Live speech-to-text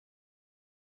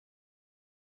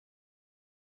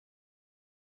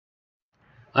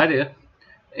Hi there.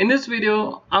 In this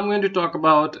video, I'm going to talk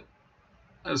about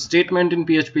a statement in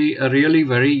PHP, a really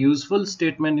very useful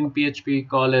statement in PHP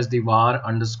called as the var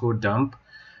underscore dump,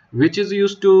 which is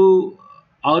used to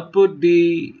output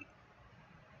the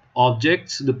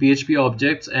objects, the PHP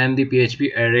objects and the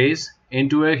PHP arrays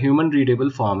into a human readable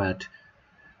format.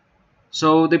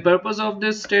 So the purpose of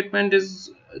this statement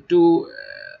is to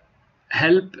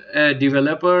help a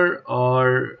developer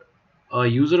or a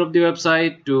user of the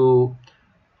website to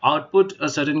output a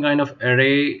certain kind of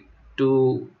array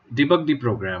to debug the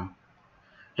program.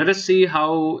 Let us see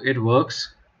how it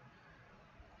works.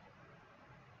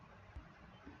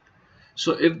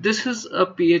 So if this is a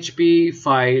PHP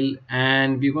file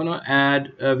and we're gonna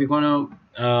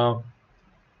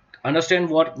understand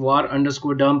what var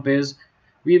underscore dump is,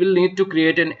 we will need to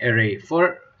create an array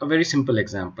for a very simple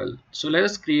example. So let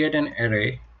us create an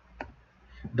array,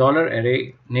 dollar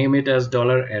array, name it as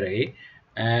dollar array,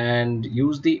 and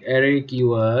use the array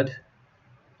keyword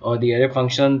or the array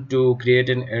function to create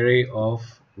an array of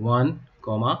 1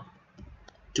 comma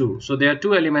 2. So there are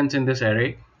two elements in this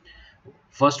array,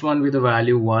 first one with the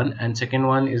value 1 and second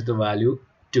one is the value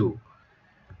 2,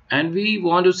 and we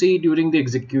want to see during the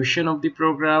execution of the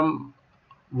program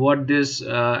what this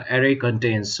array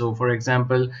contains. So for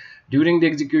example, during the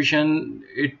execution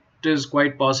it is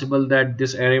quite possible that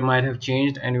this array might have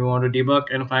changed and we want to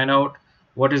debug and find out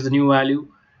what is the new value.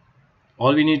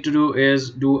 All we need to do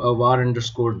is do a var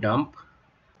underscore dump,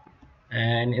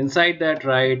 and inside that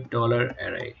write dollar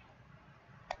array.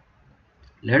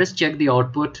 Let us check the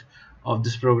output of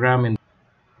this program.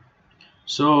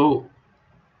 So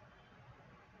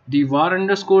the var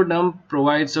underscore dump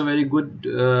provides a very good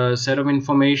set of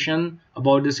information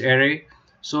about this array.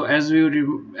 So as we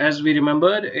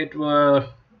remembered,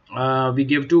 we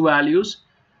gave two values.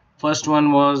 First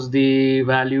one was the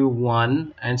value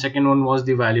 1 and second one was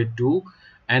the value 2,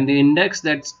 and the index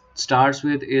that starts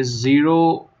with is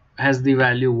 0 has the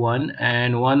value 1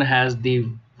 and 1 has the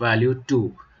value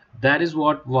 2. That is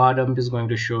what var dump is going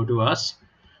to show to us.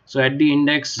 So at the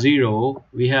index 0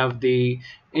 we have the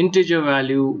integer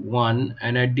value 1,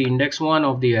 and at the index 1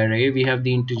 of the array we have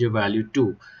the integer value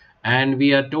 2, and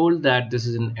we are told that this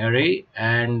is an array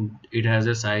and it has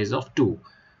a size of 2.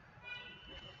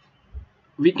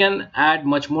 We can add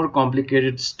much more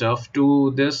complicated stuff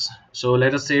to this. So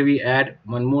let us say we add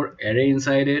one more array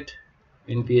inside it.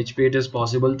 In PHP it is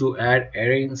possible to add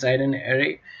array inside an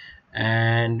array,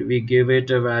 and we give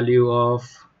it a value of,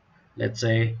 let's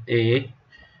say, a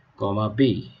comma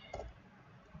b.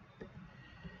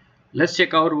 Let's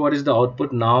check out what is the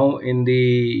output now in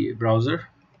the browser.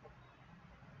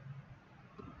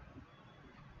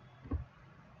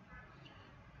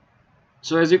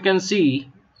 So as you can see,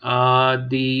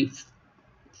 the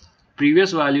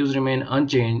previous values remain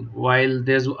unchanged, while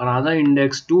there's another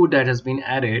index 2 that has been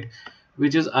added,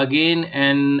 which is again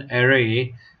an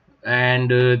array,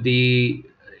 and the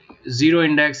 0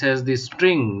 index has the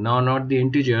string, now not the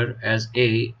integer, as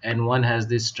a, and 1 has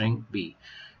the string b.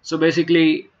 So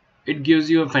basically it gives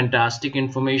you a fantastic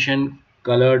information,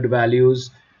 colored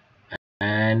values,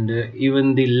 and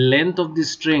even the length of the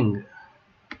string.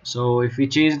 So if we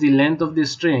change the length of the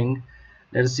string,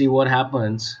 let's see what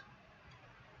happens.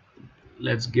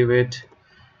 Let's give it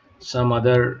some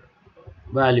other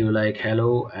value like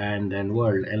hello and then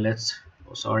world, and let's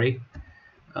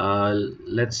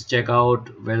check out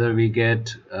whether we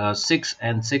get 6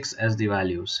 and 6 as the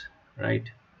values, right?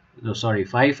 No, sorry,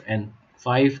 5 and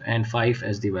 5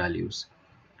 as the values.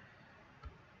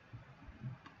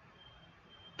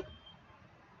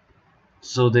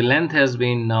 So the length has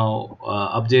been now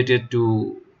updated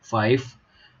to 5,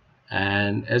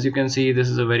 and as you can see, this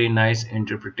is a very nice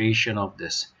interpretation of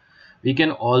this. We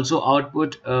can also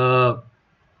output a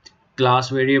class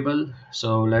variable.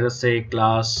 So let us say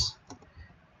class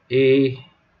a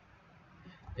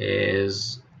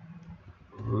is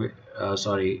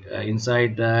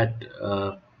inside that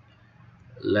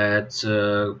let's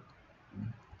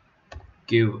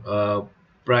give a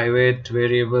private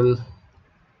variable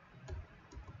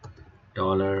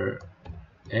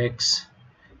 $x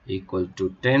equal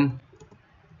to 10,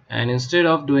 and instead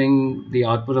of doing the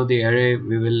output of the array,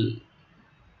 we will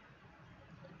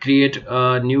create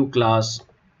a new class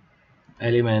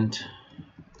element,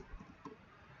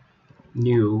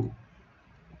 new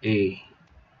a,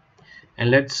 and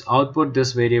let's output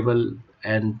this variable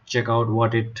and check out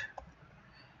what it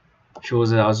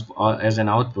shows as an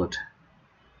output.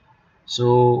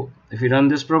 So if we run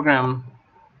this program,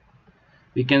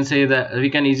 we can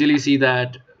easily see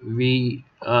that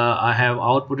I have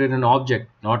outputted an object,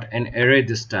 not an array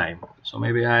this time. So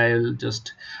maybe I'll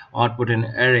just output an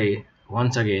array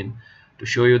once again to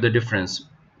show you the difference.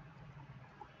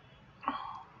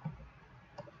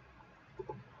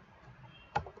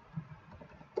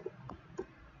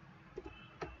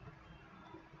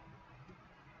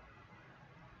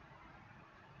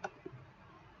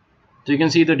 So you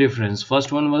can see the difference.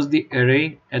 First one was the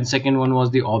array and second one was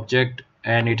the object,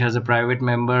 and it has a private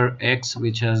member x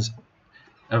which has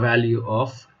a value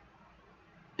of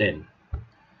 10.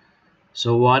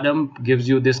 So Wadump gives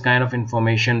you this kind of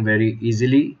information very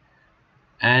easily,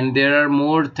 and there are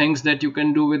more things that you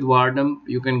can do with Wadump.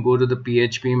 You can go to the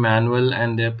PHP manual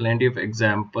and there are plenty of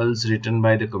examples written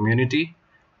by the community.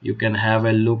 You can have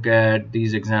a look at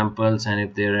these examples, and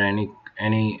if there are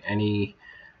any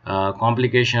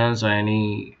complications or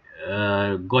any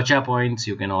gotcha points,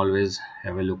 you can always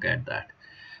have a look at that.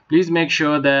 Please make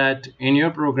sure that in your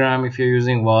program, if you're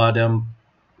using Wadump,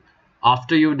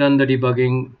 after you've done the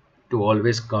debugging, to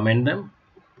always comment them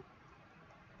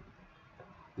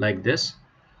like this,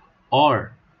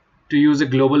 or to use a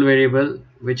global variable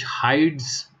which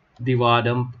hides the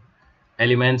Wadump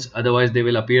elements, otherwise they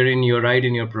will appear in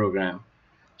your program.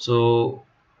 So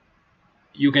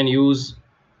you can use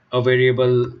a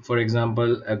variable, for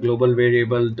example a global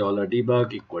variable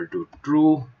 $debug equal to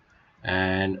true,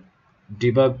 and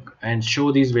debug and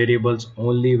show these variables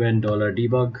only when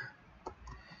 $debug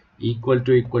equal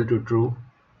to true.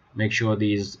 Make sure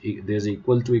there's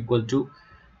equal to,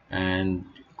 and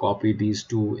copy these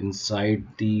two inside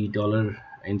the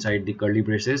inside the curly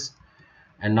braces,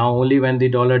 and now only when the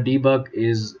 $debug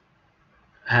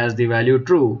has the value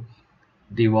true,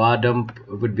 the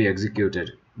Wadump would be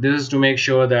executed. This is to make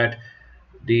sure that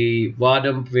the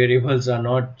Wadump variables are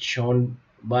not shown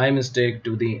by mistake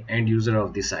to the end user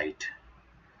of the site.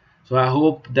 So I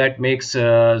hope that makes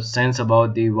sense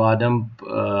about the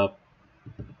Wadump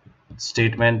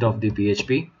statement of the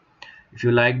PHP. If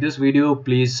you like this video,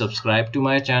 please subscribe to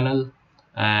my channel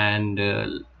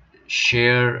and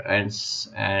share and